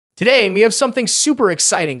Today, we have something super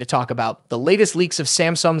exciting to talk about, the latest leaks of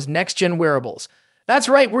Samsung's next-gen wearables. That's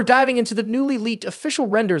right, we're diving into the newly leaked official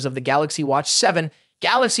renders of the Galaxy Watch 7,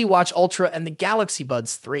 Galaxy Watch Ultra, and the Galaxy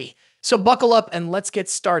Buds 3. So buckle up and let's get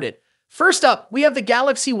started. First up, we have the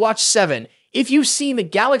Galaxy Watch 7. If you've seen the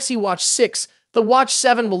Galaxy Watch 6, the Watch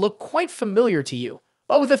 7 will look quite familiar to you,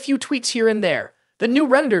 but with a few tweaks here and there. The new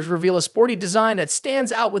renders reveal a sporty design that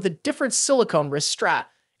stands out with a different silicone wrist strap.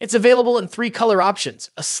 It's available in 3 color options: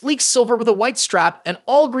 a sleek silver with a white strap, an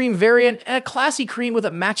all-green variant, and a classy cream with a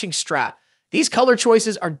matching strap. These color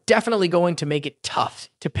choices are definitely going to make it tough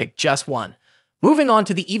to pick just one. Moving on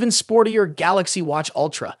to the even sportier Galaxy Watch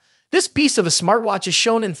Ultra. This beast of a smartwatch is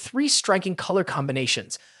shown in 3 striking color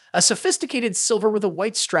combinations: a sophisticated silver with a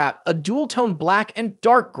white strap, a dual-tone black and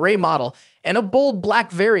dark gray model, and a bold black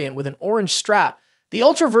variant with an orange strap. The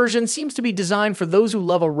Ultra version seems to be designed for those who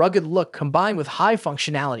love a rugged look combined with high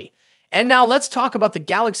functionality. And now let's talk about the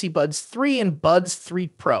Galaxy Buds 3 and Buds 3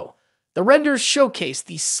 Pro. The renders showcase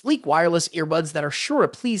these sleek wireless earbuds that are sure to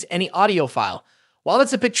please any audiophile. While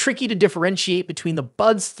it's a bit tricky to differentiate between the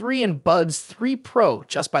Buds 3 and Buds 3 Pro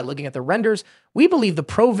just by looking at the renders, we believe the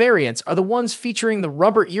Pro variants are the ones featuring the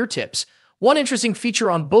rubber ear tips. One interesting feature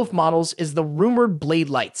on both models is the rumored blade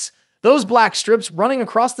lights. Those black strips running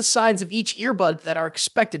across the sides of each earbud that are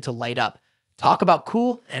expected to light up. Talk about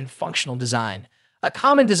cool and functional design. A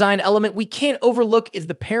common design element we can't overlook is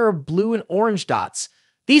the pair of blue and orange dots.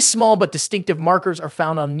 These small but distinctive markers are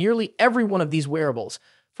found on nearly every one of these wearables,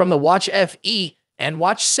 from the Watch FE and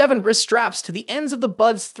Watch 7 wrist straps to the ends of the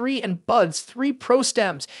Buds 3 and Buds 3 Pro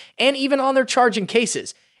stems, and even on their charging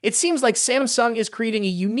cases. It seems like Samsung is creating a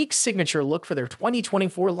unique signature look for their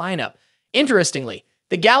 2024 lineup. Interestingly,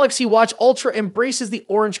 the Galaxy Watch Ultra embraces the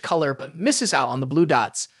orange color but misses out on the blue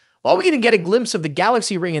dots. While we didn't get a glimpse of the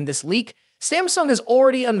Galaxy Ring in this leak, Samsung has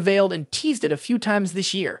already unveiled and teased it a few times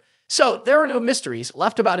this year. So there are no mysteries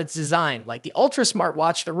left about its design. Like the Ultra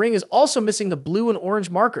smartwatch, the Ring is also missing the blue and orange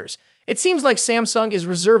markers. It seems like Samsung is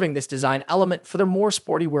reserving this design element for their more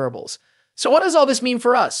sporty wearables. So what does all this mean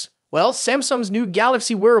for us? Well, Samsung's new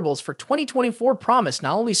Galaxy wearables for 2024 promise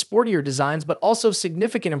not only sportier designs, but also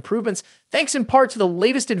significant improvements thanks in part to the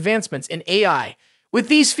latest advancements in AI. With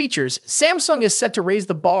these features, Samsung is set to raise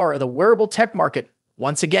the bar of the wearable tech market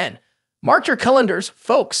once again. Mark your calendars,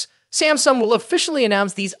 folks. Samsung will officially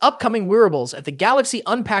announce these upcoming wearables at the Galaxy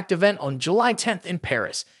Unpacked event on July 10th in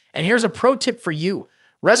Paris. And here's a pro tip for you.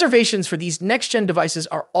 Reservations for these next-gen devices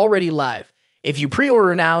are already live. If you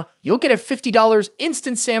pre-order now, you'll get a $50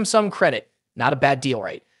 instant Samsung credit. Not a bad deal,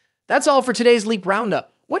 right? That's all for today's Leak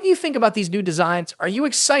Roundup. What do you think about these new designs? Are you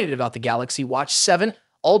excited about the Galaxy Watch 7,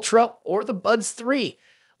 Ultra, or the Buds 3?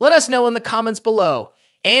 Let us know in the comments below.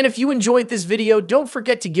 And if you enjoyed this video, don't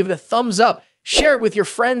forget to give it a thumbs up, share it with your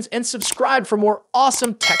friends, and subscribe for more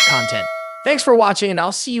awesome tech content. Thanks for watching, and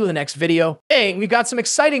I'll see you in the next video. Hey, we've got some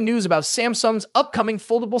exciting news about Samsung's upcoming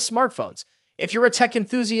foldable smartphones. If you're a tech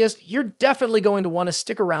enthusiast, you're definitely going to want to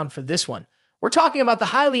stick around for this one. We're talking about the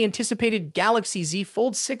highly anticipated Galaxy Z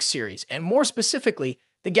Fold 6 series, and more specifically,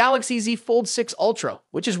 the Galaxy Z Fold 6 Ultra,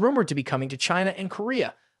 which is rumored to be coming to China and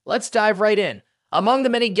Korea. Let's dive right in. Among the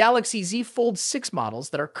many Galaxy Z Fold 6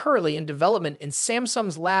 models that are currently in development in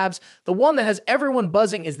Samsung's labs, the one that has everyone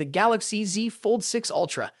buzzing is the Galaxy Z Fold 6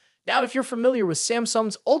 Ultra. Now, if you're familiar with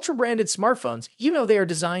Samsung's Ultra-branded smartphones, you know they are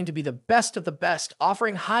designed to be the best of the best,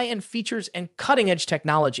 offering high-end features and cutting-edge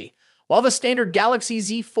technology. While the standard Galaxy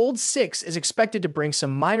Z Fold 6 is expected to bring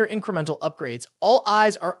some minor incremental upgrades, all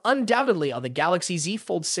eyes are undoubtedly on the Galaxy Z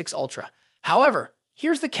Fold 6 Ultra. However,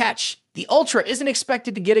 here's the catch. The Ultra isn't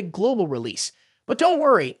expected to get a global release. But don't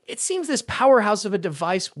worry, it seems this powerhouse of a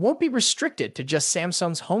device won't be restricted to just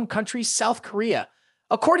Samsung's home country, South Korea.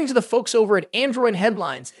 According to the folks over at Android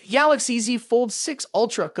Headlines, Galaxy Z Fold 6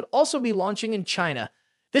 Ultra could also be launching in China.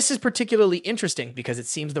 This is particularly interesting because it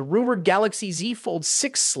seems the rumored Galaxy Z Fold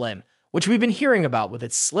 6 Slim, which we've been hearing about with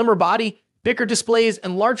its slimmer body, bigger displays,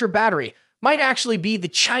 and larger battery, might actually be the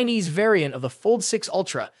Chinese variant of the Fold 6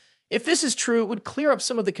 Ultra. If this is true, it would clear up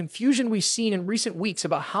some of the confusion we've seen in recent weeks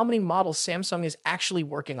about how many models Samsung is actually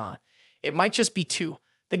working on. It might just be 2.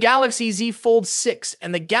 The Galaxy Z Fold 6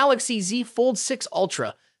 and the Galaxy Z Fold 6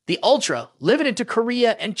 Ultra. The Ultra, limited to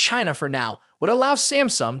Korea and China for now, would allow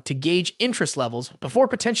Samsung to gauge interest levels before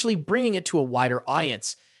potentially bringing it to a wider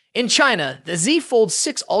audience. In China, the Z Fold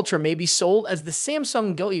 6 Ultra may be sold as the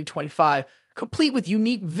Samsung Galaxy U25, complete with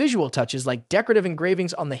unique visual touches like decorative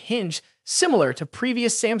engravings on the hinge, similar to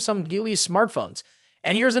previous Samsung Galaxy smartphones.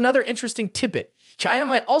 And here's another interesting tidbit. China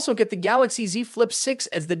might also get the Galaxy Z Flip 6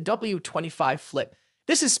 as the W25 Flip.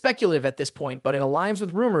 This is speculative at this point, but it aligns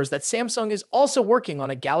with rumors that Samsung is also working on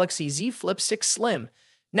a Galaxy Z Flip 6 Slim.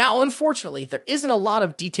 Now, unfortunately, there isn't a lot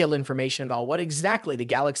of detailed information about what exactly the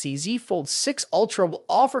Galaxy Z Fold 6 Ultra will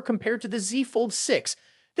offer compared to the Z Fold 6.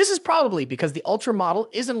 This is probably because the Ultra model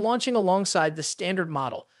isn't launching alongside the standard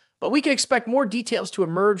model, but we can expect more details to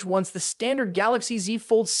emerge once the standard Galaxy Z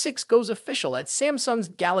Fold 6 goes official at Samsung's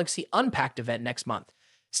Galaxy Unpacked event next month.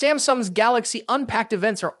 Samsung's Galaxy Unpacked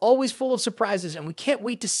events are always full of surprises, and we can't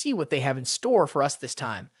wait to see what they have in store for us this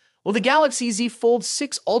time. Will the Galaxy Z Fold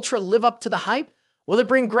 6 Ultra live up to the hype? Will it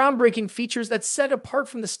bring groundbreaking features that set it apart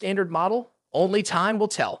from the standard model? Only time will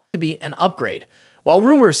tell. To be an upgrade. While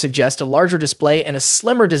rumors suggest a larger display and a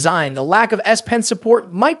slimmer design, the lack of S Pen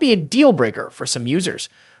support might be a deal breaker for some users.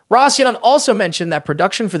 Rossian also mentioned that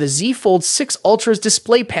production for the Z Fold 6 Ultra's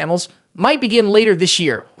display panels might begin later this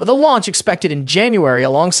year, with a launch expected in January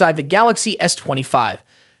alongside the Galaxy S25.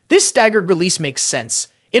 This staggered release makes sense.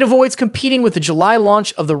 It avoids competing with the July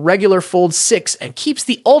launch of the regular Fold 6 and keeps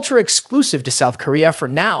the Ultra exclusive to South Korea for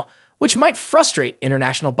now, which might frustrate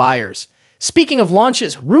international buyers. Speaking of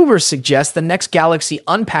launches, rumors suggest the next Galaxy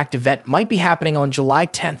Unpacked event might be happening on July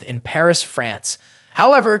 10th in Paris, France.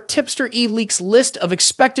 However, Tipster eLeaks list of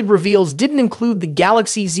expected reveals didn't include the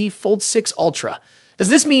Galaxy Z Fold 6 Ultra. Does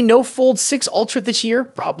this mean no Fold 6 Ultra this year?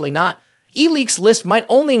 Probably not. eLeaks list might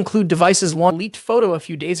only include devices launched. Leaked photo a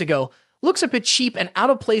few days ago looks a bit cheap and out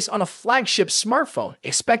of place on a flagship smartphone,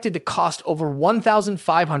 expected to cost over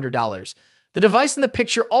 $1,500. The device in the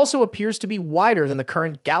picture also appears to be wider than the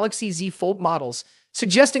current Galaxy Z Fold models,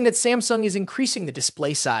 suggesting that Samsung is increasing the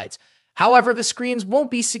display size. However, the screens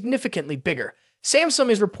won't be significantly bigger. Samsung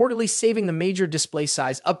is reportedly saving the major display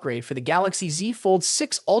size upgrade for the Galaxy Z Fold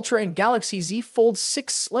 6 Ultra and Galaxy Z Fold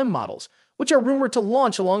 6 Slim models, which are rumored to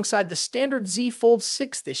launch alongside the standard Z Fold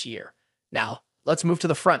 6 this year. Now, let's move to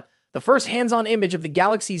the front. The first hands-on image of the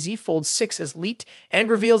Galaxy Z Fold 6 has leaked and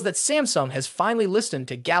reveals that Samsung has finally listened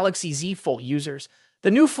to Galaxy Z Fold users.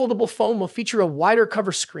 The new foldable phone will feature a wider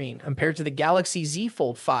cover screen compared to the Galaxy Z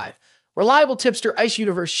Fold 5. Reliable tipster Ice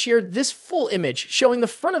Universe shared this full image showing the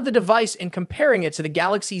front of the device and comparing it to the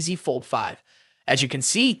Galaxy Z Fold 5. As you can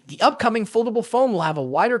see, the upcoming foldable phone will have a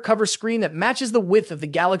wider cover screen that matches the width of the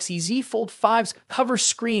Galaxy Z Fold 5's cover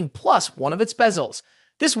screen plus one of its bezels.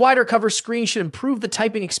 This wider cover screen should improve the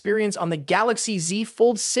typing experience on the Galaxy Z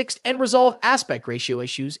Fold 6 and resolve aspect ratio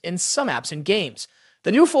issues in some apps and games.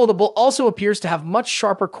 The new foldable also appears to have much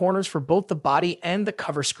sharper corners for both the body and the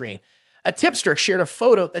cover screen. A tipster shared a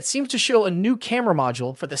photo that seems to show a new camera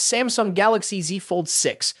module for the Samsung Galaxy Z Fold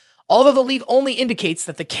 6. Although the leak only indicates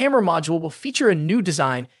that the camera module will feature a new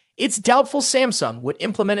design, it's doubtful Samsung would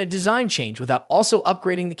implement a design change without also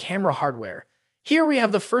upgrading the camera hardware. Here we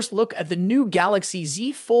have the first look at the new Galaxy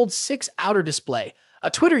Z Fold 6 outer display. A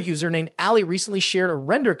Twitter user named Ali recently shared a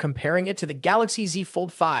render comparing it to the Galaxy Z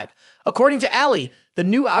Fold 5. According to Ali, the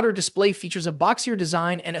new outer display features a boxier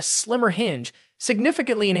design and a slimmer hinge,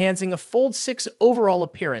 significantly enhancing the Fold 6 overall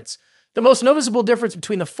appearance. The most noticeable difference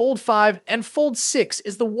between the Fold 5 and Fold 6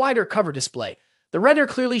 is the wider cover display. The render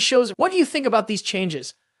clearly shows. What do you think about these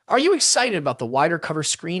changes? Are you excited about the wider cover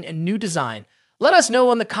screen and new design? Let us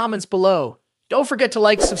know in the comments below. Don't forget to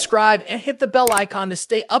like, subscribe, and hit the bell icon to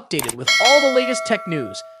stay updated with all the latest tech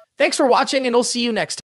news. Thanks for watching, and I'll see you next time.